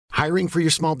Hiring for your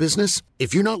small business?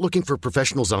 If you're not looking for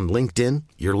professionals on LinkedIn,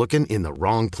 you're looking in the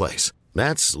wrong place.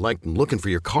 That's like looking for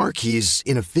your car keys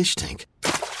in a fish tank.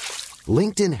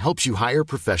 LinkedIn helps you hire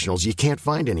professionals you can't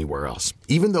find anywhere else,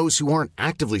 even those who aren't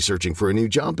actively searching for a new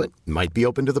job but might be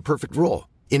open to the perfect role.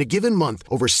 In a given month,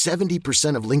 over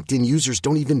 70% of LinkedIn users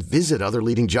don't even visit other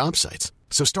leading job sites.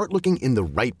 So start looking in the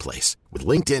right place. With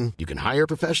LinkedIn, you can hire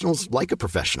professionals like a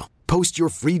professional. Post your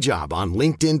free job on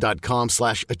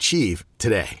linkedin.com/achieve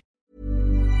today.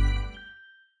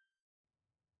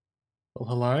 Well,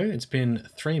 hello. It's been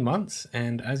 3 months,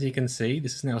 and as you can see,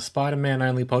 this is now a Spider-Man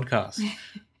only podcast.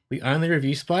 We only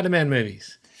review Spider-Man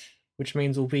movies, which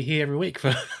means we'll be here every week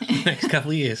for the next couple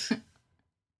of years.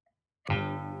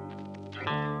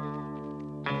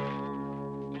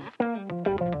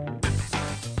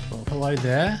 Well, hello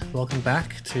there. Welcome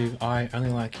back to I Only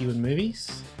Like You in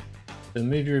Movies, the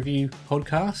movie review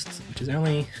podcast, which is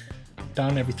only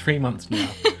done every 3 months now.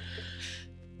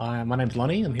 My name's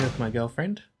Lonnie. I'm here with my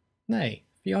girlfriend,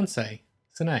 fiance,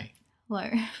 Sine. Hello.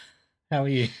 How are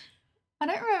you? I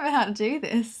don't remember how to do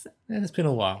this. Yeah, it's been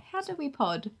a while. How did we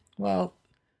pod? Well,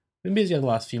 we've been busy over the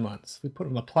last few months. We put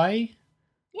on the play,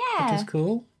 Yeah. which is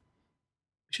cool. We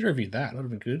should have reviewed that. That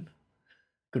would have been good.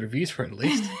 Good reviews for it, at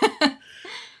least.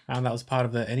 That was part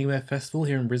of the Anywhere Festival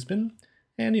here in Brisbane.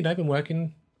 And, been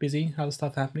working, busy, other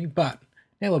stuff happening. But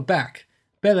now we're back.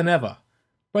 Better than ever.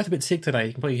 Both a bit sick today.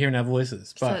 You can probably hear in our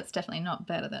voices. But so it's definitely not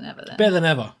better than ever then. better than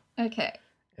ever. Okay.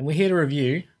 And we're here to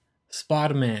review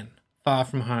Spider-Man Far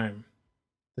From Home.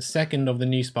 The second of the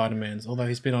new Spider-Mans, although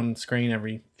he's been on screen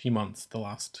every few months the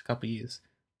last couple of years.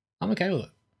 I'm okay with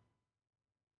it.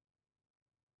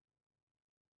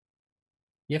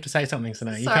 You have to say something,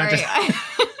 Sine. You Sorry. can't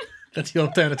just... That's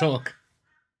your turn to talk.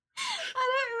 I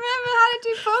don't remember how to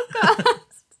do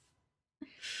podcasts.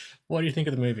 What do you think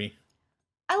of the movie?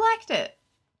 I liked it.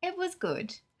 It was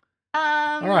good.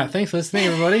 All right, thanks for listening,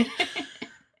 everybody.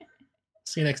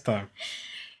 See you next time.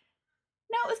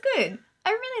 No, it was good.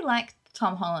 I really liked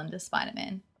Tom Holland as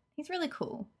Spider-Man. He's really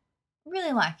cool. I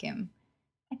really like him.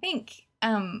 I think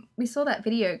we saw that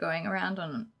video going around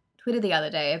on Twitter the other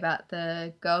day about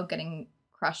the girl getting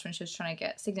crushed when she was trying to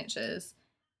get signatures,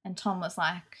 and Tom was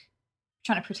like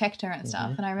trying to protect her and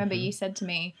stuff. And I remember you said to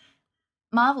me,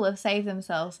 Marvel have saved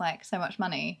themselves like so much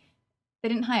money. They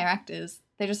didn't hire actors.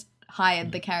 They just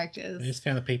hired the characters. They just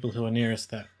found the people who are nearest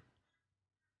that.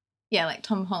 Yeah, like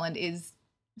Tom Holland is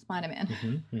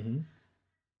Spider-Man.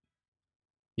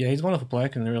 Yeah, he's a wonderful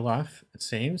bloke in real life, it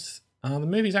seems. The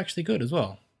movie's actually good as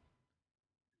well.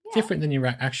 Yeah. Different than your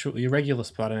regular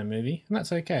Spider-Man movie, and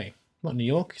that's okay. Not New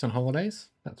York, he's on holidays.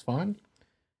 That's fine.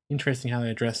 Interesting how they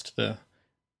addressed the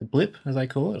blip, as they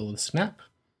call it, or the snap.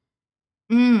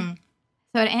 So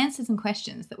it answered some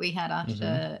questions that we had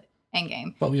after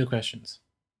Endgame. What were your questions?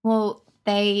 Well,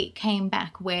 they came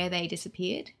back where they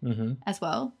disappeared as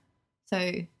well. So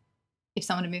if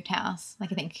someone had moved house,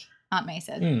 like I think Aunt May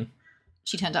said,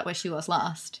 she turned up where she was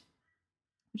last,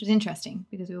 which is interesting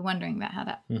because we were wondering about how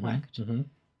that worked.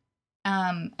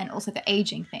 And also the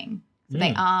aging thing. So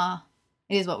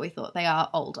it is what we thought. They are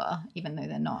older, even though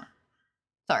they're not.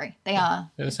 Sorry, they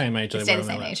are. They're the same age. They're the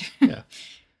same age. Yeah.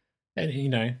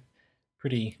 And,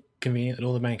 pretty convenient that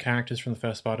all the main characters from the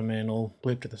first Spider-Man all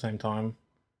blipped at the same time.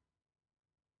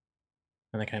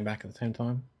 And they came back at the same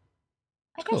time.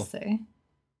 I guess so. That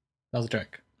was a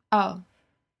joke. Oh.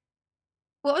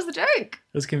 What was the joke? It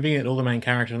was convenient all the main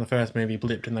characters in the first movie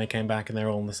blipped and they came back and they're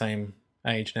all in the same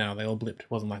age now. They all blipped.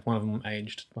 It wasn't like one of them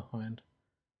aged behind.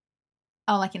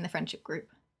 Oh, like in the friendship group.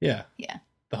 Yeah. Yeah.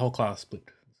 The whole class blipped.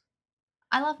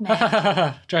 I love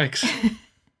Ned. Jokes.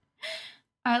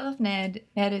 I love Ned.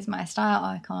 Ned is my style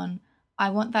icon. I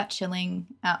want that chilling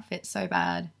outfit so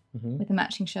bad with a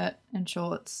matching shirt and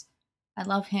shorts. I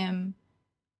love him.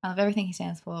 I love everything he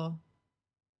stands for.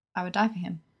 I would die for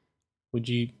him. Would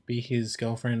you be his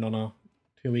girlfriend on a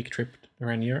 2-week trip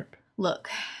around Europe? Look.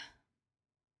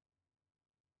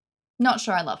 Not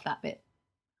sure I love that bit.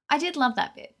 I did love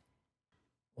that bit.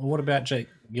 Well, what about Jake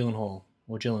Gyllenhaal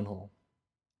or Gyllenhaal?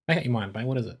 Make up your mind, mate.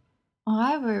 What is it? Oh,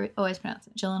 I always pronounce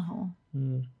it Gyllenhaal.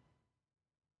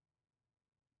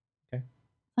 Okay.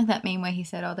 Like that meme where he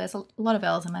said, oh, there's a lot of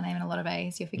L's in my name and a lot of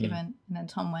A's. You're forgiven. And then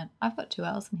Tom went, I've got 2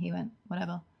 L's. And he went,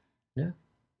 whatever. Yeah.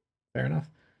 Fair enough.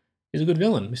 He's a good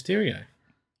villain, Mysterio.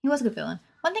 He was a good villain.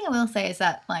 One thing I will say is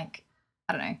that, like,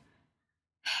 I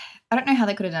don't know how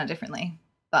they could have done it differently,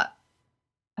 but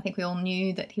I think we all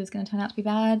knew that he was going to turn out to be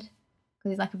bad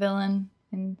because he's like a villain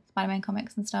in Spider-Man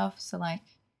comics and stuff. So, like,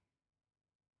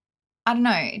 I don't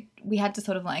know. We had to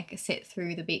sort of, like, sit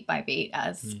through the beat by beat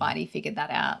as Spidey figured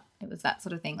that out. It was that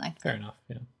sort of thing, like, fair enough,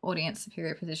 yeah. Audience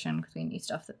superior position because we knew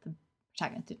stuff that the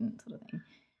protagonist didn't, sort of thing.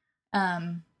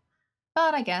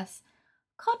 But I guess,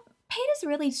 God, Peter's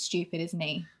really stupid, isn't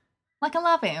he? Like, I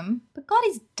love him, but God,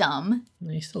 he's dumb.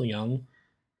 He's still young.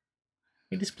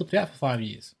 He just flipped out for 5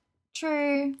 years.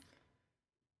 True.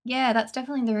 Yeah, that's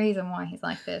definitely the reason why he's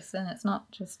like this, and it's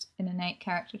not just an innate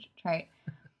character trait.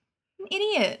 An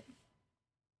idiot.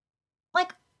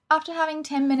 Like, after having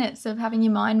 10 minutes of having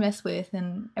your mind messed with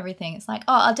and everything, it's like,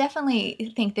 oh, I'll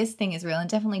definitely think this thing is real and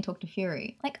definitely talk to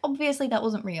Fury. Like, obviously that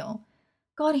wasn't real.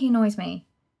 God, he annoys me.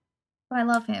 But I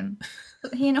love him.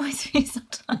 But he annoys me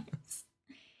sometimes.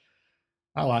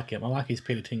 I like him. I like his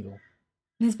Peter Tingle.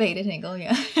 His Peter Tingle,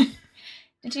 yeah.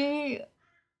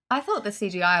 I thought the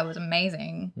CGI was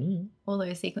amazing. All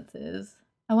those sequences.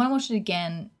 I want to watch it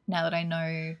again now that I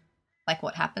know, like,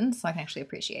 what happens, so I can actually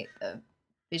appreciate the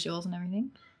visuals and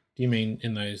everything. Do you mean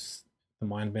in the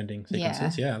mind-bending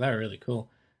sequences? Yeah, they were really cool.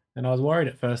 And I was worried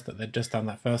at first that they'd just done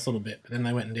that first little bit, but then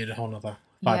they went and did a whole another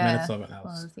 5 minutes of it. That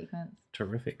was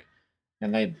terrific.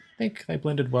 And they think they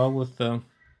blended well with the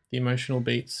emotional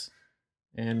beats,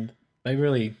 and they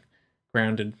really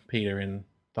grounded Peter in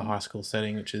the high school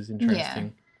setting, which is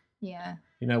interesting. Yeah.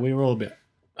 You know, we were all a bit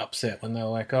upset when they were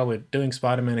like, oh, we're doing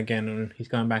Spider-Man again and he's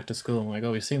going back to school. And we're like,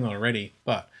 oh, we've seen that already.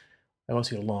 But they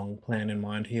obviously got a long plan in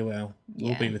mind here where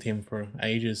we'll be with him for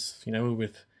ages. You know, we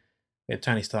had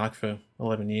Tony Stark for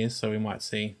 11 years, so we might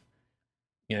see,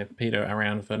 you know, Peter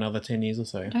around for another 10 years or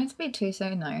so. Don't speak too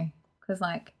soon, though, because,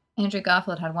 like, Andrew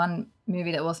Garfield had one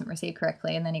movie that wasn't received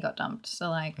correctly and then he got dumped.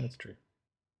 So, like... That's true.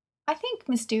 I think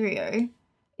Mysterio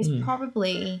is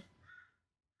probably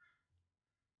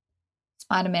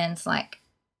Spider-Man's, like,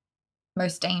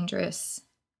 most dangerous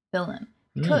villain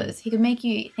because he could make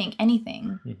you think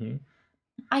anything. Mm-hmm.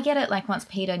 I get it, like, once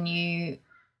Peter knew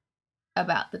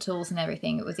about the tools and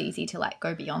everything, it was easy to, like,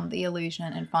 go beyond the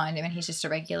illusion and find him, and he's just a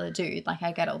regular dude. Like,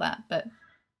 I get all that, but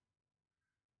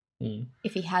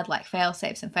if he had, like,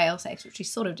 fail-safes, which he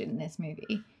sort of did in this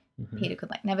movie, Peter could,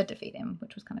 like, never defeat him,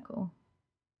 which was kind of cool.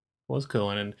 It was cool,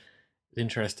 and it's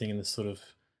interesting in this sort of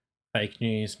fake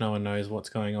news. No one knows what's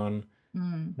going on.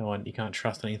 You can't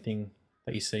trust anything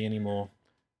that you see anymore.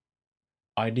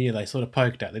 Idea they sort of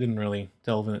poked at. They didn't really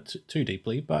delve in it too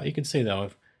deeply, but you could see they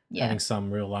were having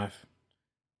some real life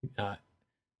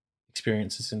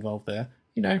experiences involved there.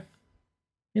 You know,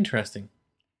 interesting.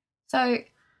 So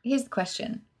here's the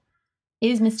question: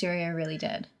 is Mysterio really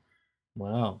dead?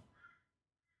 Well,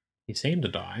 he seemed to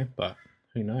die, but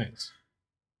who knows?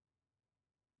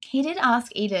 He did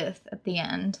ask Edith at the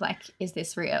end, like, is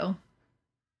this real?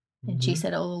 And she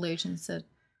said all illusions are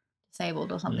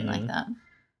disabled or something like that.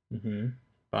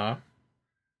 But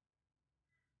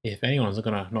if anyone's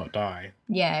going to not die...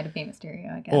 Yeah, it'd be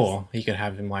Mysterio, I guess. Or he could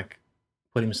have him, like,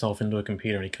 put himself into a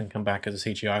computer and he can come back as a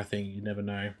CGI thing. You never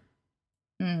know.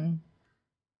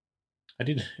 I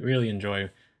did really enjoy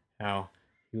how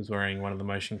he was wearing one of the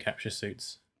motion capture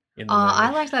suits. I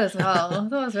liked that as well. I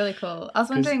thought it was really cool. I was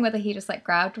wondering whether he just, like,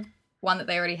 grabbed one that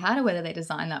they already had or whether they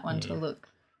designed that one to look...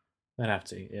 They'd have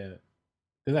to, yeah.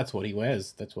 Because that's what he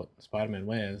wears. That's what Spider-Man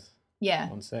wears. Yeah.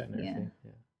 On set and everything.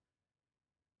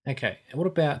 Yeah. Okay, and what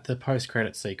about the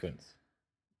post-credit sequence?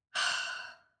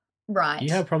 Right. You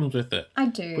have problems with it. I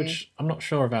do. Which I'm not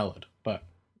sure are valid, but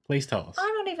please tell us.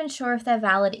 I'm not even sure if they're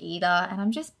valid either, and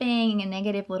I'm just being a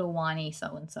negative little whiny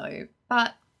so-and-so.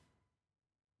 But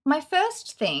my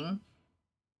first thing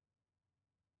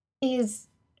is,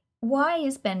 why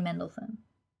is Ben Mendelsohn?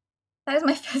 That is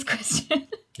my first question.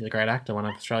 He's a great actor, one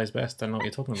of Australia's best. I don't know what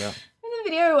you're talking about. In the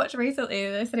video I watched recently,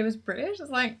 they said he was British. I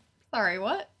was like, sorry,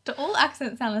 what? Do all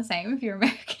accents sound the same if you're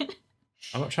American?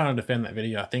 I'm not trying to defend that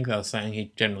video. I think they were saying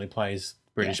he generally plays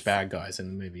British bad guys in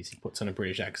the movies. He puts on a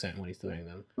British accent when he's doing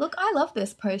them. Look, I love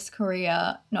this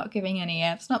post-Korea, not giving any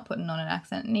Fs, not putting on an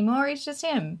accent anymore. It's just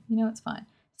him. You know, it's fine.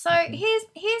 So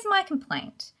here's my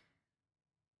complaint.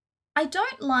 I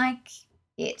don't like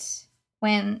it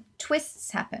when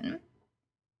twists happen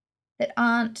that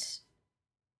aren't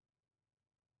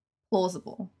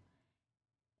plausible.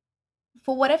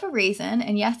 For whatever reason,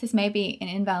 and yes, this may be an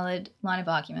invalid line of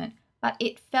argument, but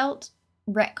it felt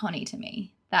retconny to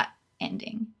me, that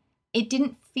ending. It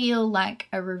didn't feel like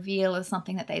a reveal of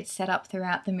something that they'd set up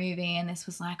throughout the movie and this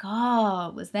was like, oh,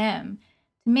 it was them.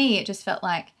 To me, it just felt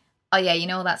like, oh yeah, you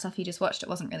know all that stuff you just watched, it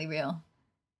wasn't really real.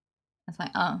 It's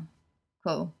like, oh,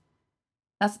 cool.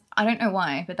 I don't know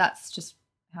why, but that's just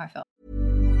how I felt.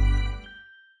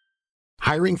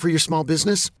 Hiring for your small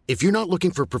business? If you're not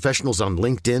looking for professionals on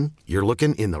LinkedIn, you're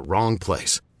looking in the wrong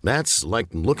place. That's like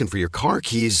looking for your car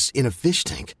keys in a fish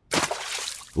tank.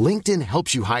 LinkedIn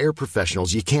helps you hire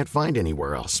professionals you can't find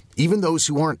anywhere else, even those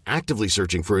who aren't actively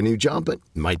searching for a new job but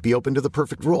might be open to the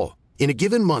perfect role. In a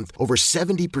given month, over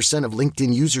 70% of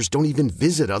LinkedIn users don't even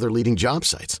visit other leading job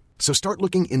sites. So start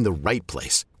looking in the right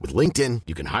place. With LinkedIn,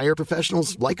 you can hire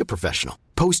professionals like a professional.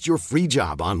 Post your free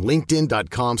job on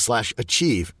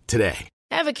linkedin.com/achieve today.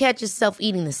 Ever catch yourself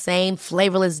eating the same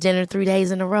flavorless dinner 3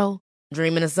 days in a row?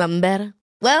 Dreaming of something better?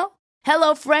 Well,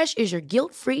 HelloFresh is your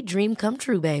guilt-free dream come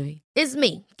true, baby. It's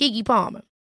me, Keke Palmer.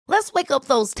 Let's wake up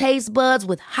those taste buds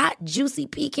with hot, juicy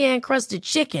pecan-crusted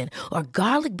chicken or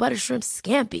garlic butter shrimp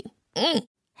scampi.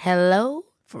 Hello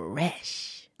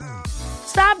Fresh.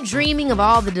 Stop dreaming of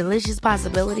all the delicious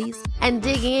possibilities and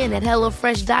dig in at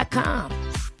HelloFresh.com.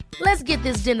 Let's get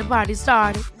this dinner party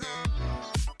started.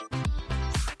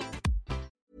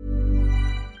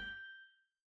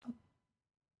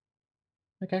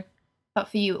 Okay. But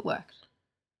for you, it worked.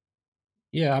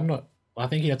 Yeah, I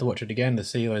think you'd have to watch it again to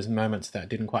see those moments that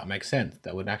didn't quite make sense,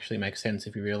 that would actually make sense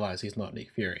if you realise he's not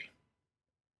Nick Fury.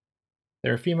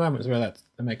 There are a few moments where that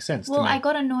makes sense to me. Well, I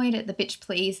got annoyed at the bitch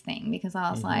please thing because I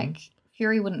was like,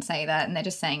 Fury wouldn't say that and they're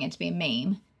just saying it to be a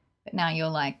meme. But now you're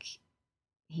like,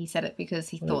 he said it because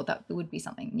he thought that would be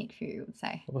something Nick Fury would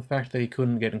say. Well, the fact that he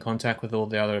couldn't get in contact with all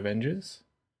the other Avengers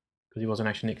because he wasn't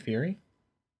actually Nick Fury.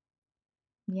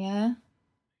 Yeah.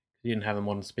 He didn't have them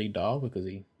on speed dial because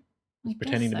he was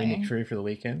pretending to be Nick Fury for the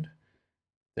weekend.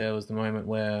 There was the moment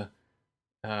where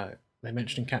they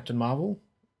mentioned Captain Marvel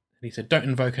and he said, "Don't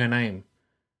invoke her name."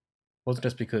 It wasn't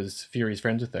just because Fury's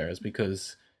friends with her, it's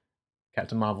because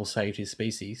Captain Marvel saved his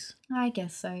species. I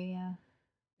guess so, yeah.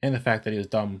 And the fact that he was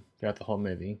dumb throughout the whole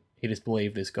movie. He just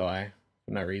believed this guy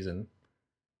for no reason.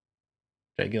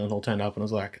 Jake Gyllenhaal turned up and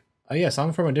was like, "Oh yes,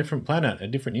 I'm from a different planet, a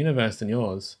different universe than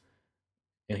yours."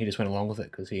 And he just went along with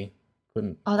it because he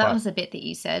couldn't. Oh, that was the bit that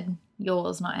you said.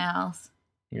 Yours, not ours.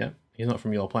 Yeah, he's not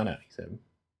from your planet, he said.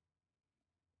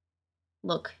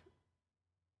 Look,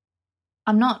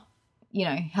 I'm not,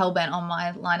 hell-bent on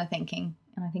my line of thinking,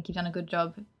 and I think you've done a good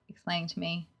job explaining to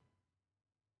me.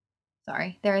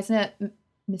 Sorry. There is a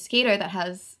mosquito that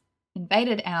has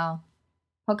invaded our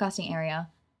podcasting area.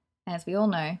 As we all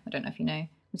know, I don't know if you know,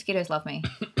 mosquitoes love me.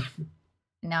 And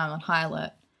now I'm on high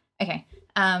alert. Okay.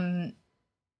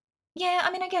 Yeah,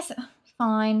 I mean, I guess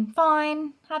fine.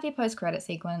 Have your post-credit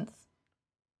sequence.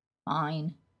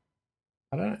 Fine.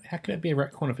 I don't know. How can it be a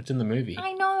retcon if it's in the movie?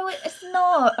 I know, it's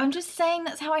not. I'm just saying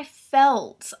that's how I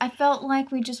felt. I felt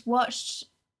like we just watched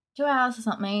 2 hours or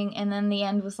something, and then the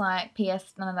end was like,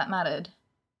 P.S., none of that mattered.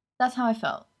 That's how I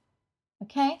felt.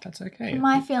 Okay? That's okay.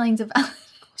 My feelings are valid.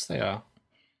 Of course they are.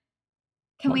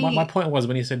 Can we... My point was,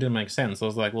 when you said it didn't make sense, I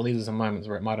was like, well, these are some moments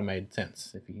where it might have made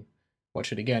sense. If you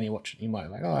watch it again, you might be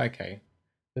like, oh, okay.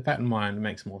 With that in mind, it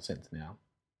makes more sense now.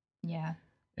 Yeah.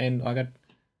 And I got...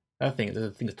 I think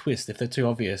there's a twist. If they're too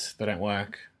obvious, they don't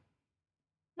work.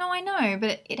 No, I know,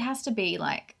 but it has to be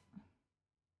like,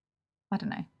 I don't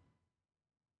know.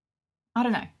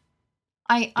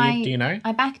 Do you know?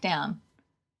 I back down.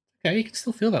 Okay, you can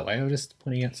still feel that way. I was just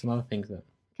pointing out some other things that.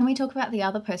 Can we talk about the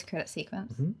other post-credit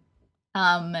sequence?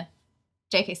 Mm-hmm.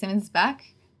 J.K. Simmons is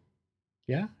back.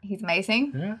 Yeah. He's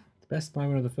amazing. Yeah, the best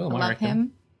moment of the film. I I love reckon.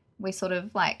 him. We sort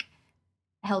of like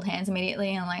held hands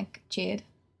immediately and like cheered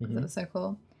because Mm-hmm. it was so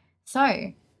cool.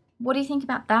 So, what do you think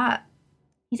about that?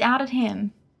 He's outed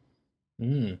him.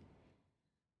 Mm.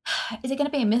 Is it going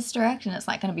to be a misdirect and it's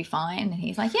like going to be fine? And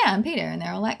he's like, yeah, I'm Peter. And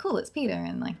they're all like, cool, it's Peter.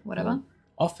 And like, whatever. Well,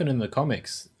 often in the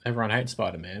comics, everyone hates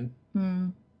Spider-Man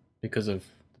Mm. because of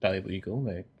the Daily Bugle.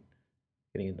 They're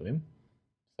getting into him.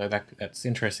 So that's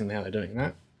interesting how they're doing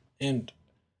that. And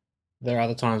there are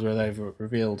other times where they've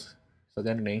revealed his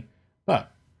identity.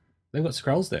 But they've got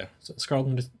Skrulls there. So Skrull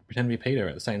can just pretend to be Peter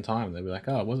at the same time. They'll be like,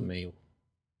 oh, it wasn't me.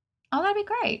 Oh, that'd be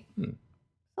great.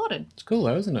 Sorted. It's cool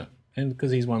though, isn't it? And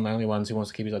because he's one of the only ones who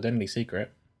wants to keep his identity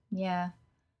secret. Yeah.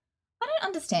 I don't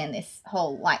understand this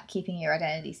whole, like, keeping your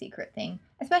identity secret thing,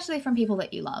 especially from people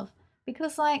that you love.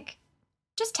 Because, like,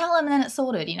 just tell them and then it's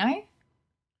sorted, you know?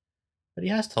 But he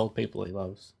has told people he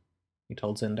loves. He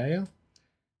told Zendaya.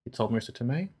 He told Marissa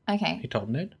Tomei. Okay. He told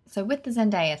Ned. So with the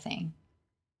Zendaya thing,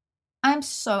 I'm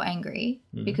so angry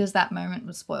because that moment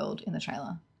was spoiled in the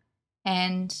trailer.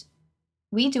 And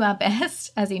we do our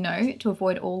best, as you know, to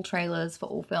avoid all trailers for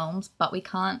all films, but we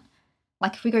can't,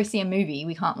 like, if we go see a movie,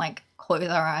 we can't, like, close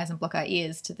our eyes and block our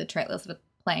ears to the trailers that are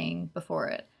playing before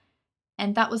it.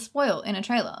 And that was spoiled in a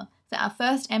trailer. So our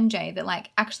first MJ that, like,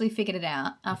 actually figured it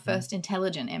out, our first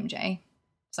intelligent MJ,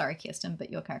 sorry, Kirsten,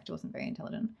 but your character wasn't very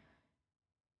intelligent.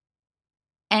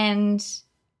 And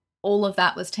all of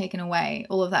that was taken away.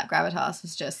 All of that gravitas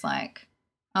was just like,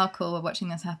 oh, cool, we're watching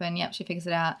this happen. Yep, she figures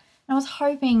it out. And I was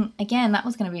hoping, again, that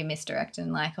was going to be a misdirect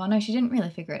and like, oh, no, she didn't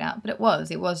really figure it out. But it was.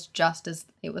 It was just as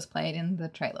it was played in the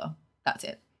trailer. That's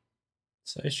it.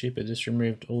 So stupid. Just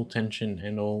removed all tension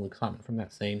and all excitement from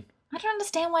that scene. I don't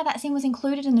understand why that scene was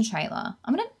included in the trailer.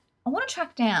 I want to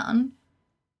track down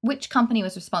which company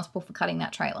was responsible for cutting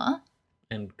that trailer.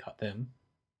 And cut them.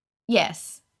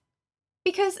 Yes.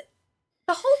 Because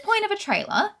the whole point of a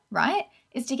trailer, right,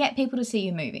 is to get people to see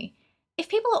your movie. If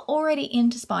people are already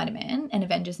into Spider-Man and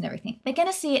Avengers and everything, they're going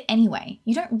to see it anyway.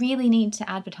 You don't really need to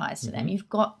advertise to them. You've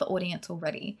got the audience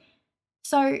already.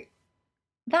 So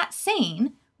that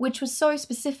scene, which was so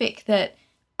specific that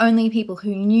only people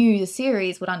who knew the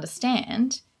series would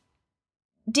understand,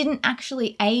 didn't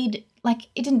actually aid, like,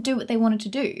 it didn't do what they wanted to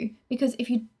do. Because if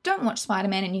you don't watch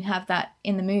Spider-Man and you have that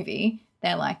in the movie,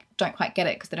 they're like, don't quite get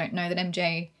it because they don't know that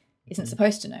MJ isn't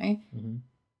supposed to know.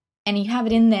 And you have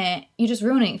it in there, you're just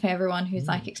ruining it for everyone who's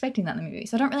like expecting that in the movie.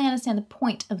 So I don't really understand the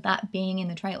point of that being in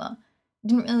the trailer. It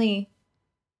didn't really,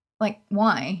 like,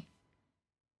 why?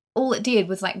 All it did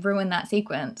was like ruin that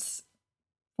sequence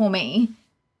for me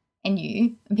and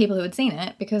you and people who had seen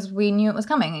it because we knew it was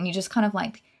coming, and you just kind of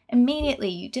like immediately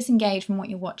you disengage from what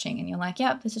you're watching and you're like,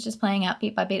 yep, this is just playing out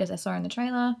beat by beat as I saw in the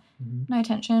trailer. No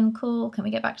tension, cool. Can we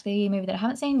get back to the movie that I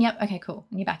haven't seen? Yep, okay, cool.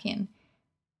 And you're back in.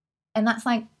 And that's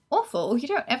like awful. You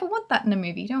don't ever want that in a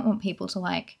movie. You don't want people to,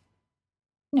 like,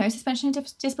 you know, suspension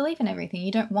of disbelief and everything.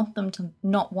 You don't want them to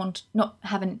not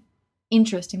have an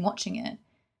interest in watching it.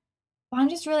 But I'm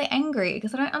just really angry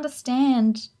because I don't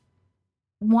understand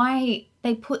why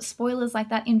they put spoilers like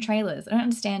that in trailers. I don't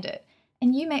understand it.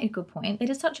 And you made a good point. They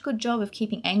did such a good job of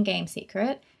keeping Endgame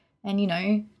secret and, you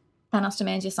know, Thanos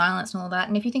demands your silence and all that.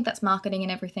 And if you think that's marketing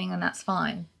and everything, then that's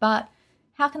fine. But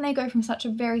how can they go from such a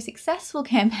very successful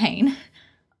campaign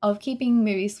of keeping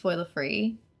movies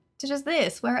spoiler-free to just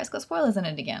this, where it's got spoilers in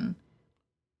it again?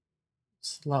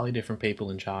 Slightly different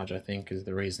people in charge, I think, is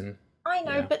the reason. I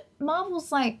know, but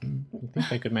Marvel's like... I think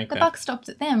they could make the that. buck stops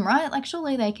at them, right? Like,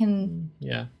 surely they can...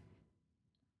 Yeah.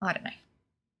 I don't know.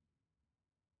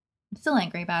 I'm still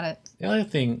angry about it. The other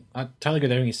thing, I totally agree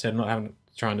with everything you said, not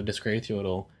trying to disagree with you at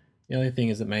all. The other thing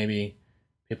is that maybe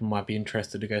people might be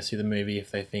interested to go see the movie if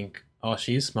they think, oh,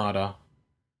 she's smarter.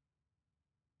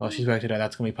 Oh, she's worked it out.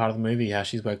 That's going to be part of the movie, how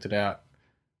she's worked it out.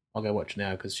 I'll go watch it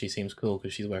now because she seems cool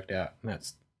because she's worked out. And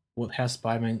that's how's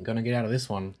Spider-Man going to get out of this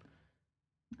one?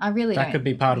 I really don't. That could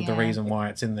be part of the reason why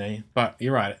it's in there. But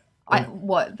you're right.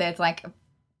 There's like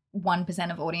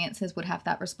 1% of audiences would have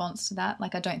that response to that.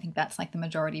 Like, I don't think that's like the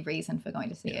majority reason for going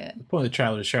to see it. The point of the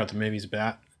trailer to show what the movie's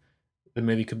about. The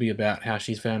movie could be about how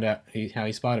she's found out how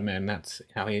he's Spider-Man, and that's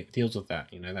how he deals with that.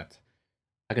 You know, that's,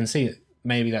 I can see it.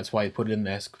 Maybe that's why he put it in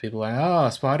there. People are like, oh,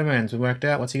 Spider-Man's been worked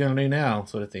out. What's he going to do now?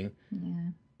 Sort of thing. Yeah.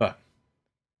 But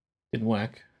didn't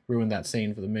work. Ruined that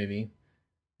scene for the movie.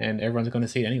 And everyone's going to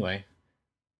see it anyway.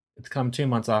 It's come 2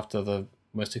 months after the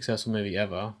most successful movie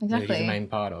ever. Exactly. That he's the main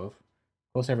part of.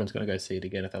 Of course, everyone's going to go see it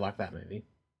again if they like that movie.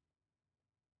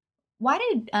 Why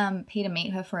did Peter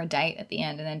meet her for a date at the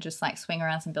end and then just like swing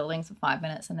around some buildings for 5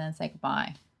 minutes and then say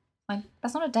goodbye? Like,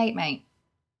 that's not a date, mate.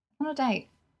 Not a date.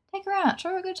 Take her out. Show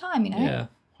her a good time, you know? Yeah.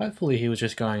 Hopefully he was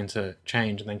just going to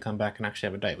change and then come back and actually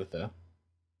have a date with her.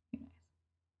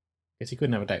 Guess he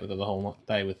couldn't have a date with her the whole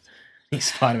day with his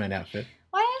Spider-Man outfit.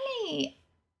 Why didn't he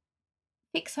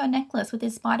fix her necklace with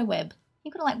his spider web? He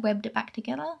could have like webbed it back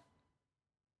together.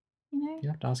 You know? You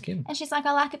have to ask him. And she's like,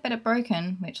 I like it better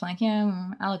broken, which, like,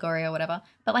 yeah, allegory or whatever.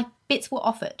 But like bits were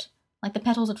off it. Like the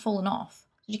petals had fallen off.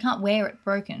 So she can't wear it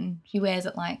broken. She wears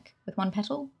it like with one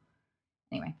petal.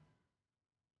 Anyway.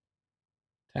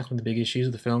 Tackling the big issues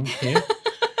of the film here.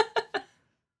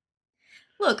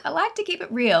 Look, I like to keep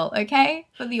it real, okay?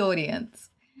 For the audience.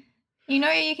 You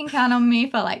know you can count on me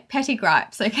for like petty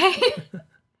gripes, okay?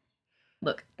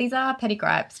 Look, these are petty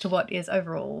gripes to what is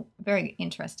overall very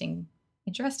interesting?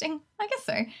 I guess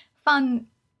so. Fun,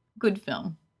 good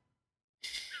film.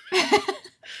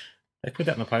 They put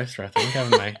that in the poster, I think,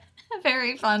 haven't they? A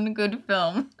very fun, good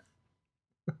film.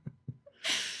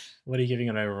 What are you giving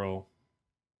it overall?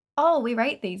 Oh, we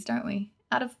rate these, don't we?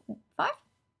 Out of 5?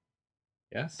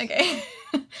 Yes. Okay.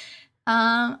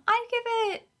 I'd give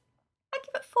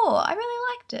it 4. I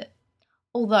really liked it.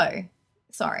 Although,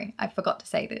 sorry, I forgot to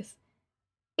say this.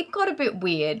 It got a bit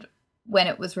weird when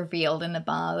it was revealed in the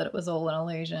bar that it was all an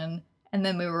illusion. And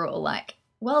then we were all like,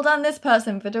 well done this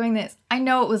person for doing this. I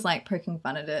know it was like poking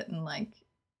fun at it and like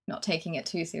not taking it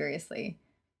too seriously.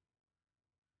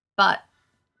 But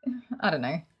I don't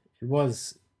know. It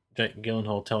was Jake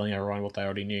Gyllenhaal telling everyone what they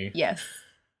already knew. Yes.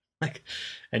 Like,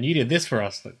 and you did this for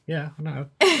us. Like, yeah, I know.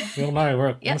 We all know we're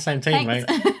on the same team, thanks.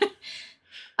 mate.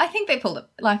 I think they pulled it.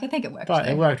 Like, I think it worked. But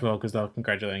it worked well because they were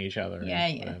congratulating each other. Yeah,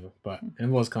 and whatever. But it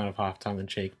was kind of half tongue in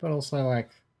cheek, but also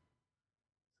like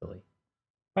silly.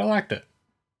 But I liked it.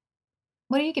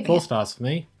 What are you giving 4 it? stars for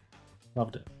me.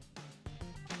 Loved it.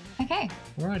 Okay.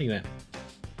 Alrighty then.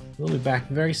 We'll be back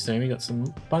very soon. We got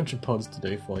some bunch of pods to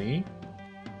do for you.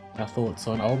 Our thoughts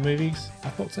on old movies,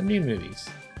 our thoughts on new movies,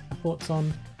 our thoughts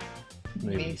on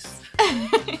movies.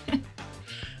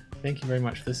 Thank you very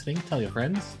much for listening. Tell your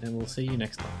friends, and we'll see you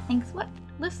next time. Thanks for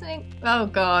listening. Oh,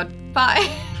 God. Bye.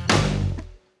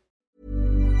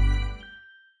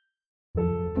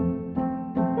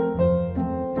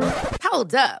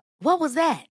 Hold up. What was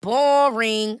that?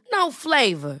 Boring. No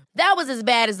flavor. That was as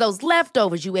bad as those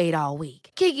leftovers you ate all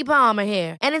week. Keke Palmer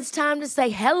here, and it's time to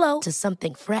say hello to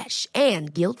something fresh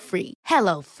and guilt-free.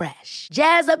 Hello Fresh.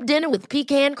 Jazz up dinner with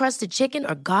pecan-crusted chicken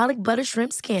or garlic butter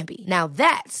shrimp scampi. Now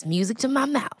that's music to my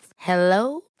mouth.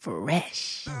 Hello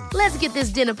Fresh. Let's get this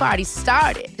dinner party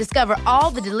started. Discover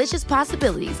all the delicious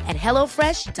possibilities at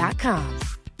HelloFresh.com.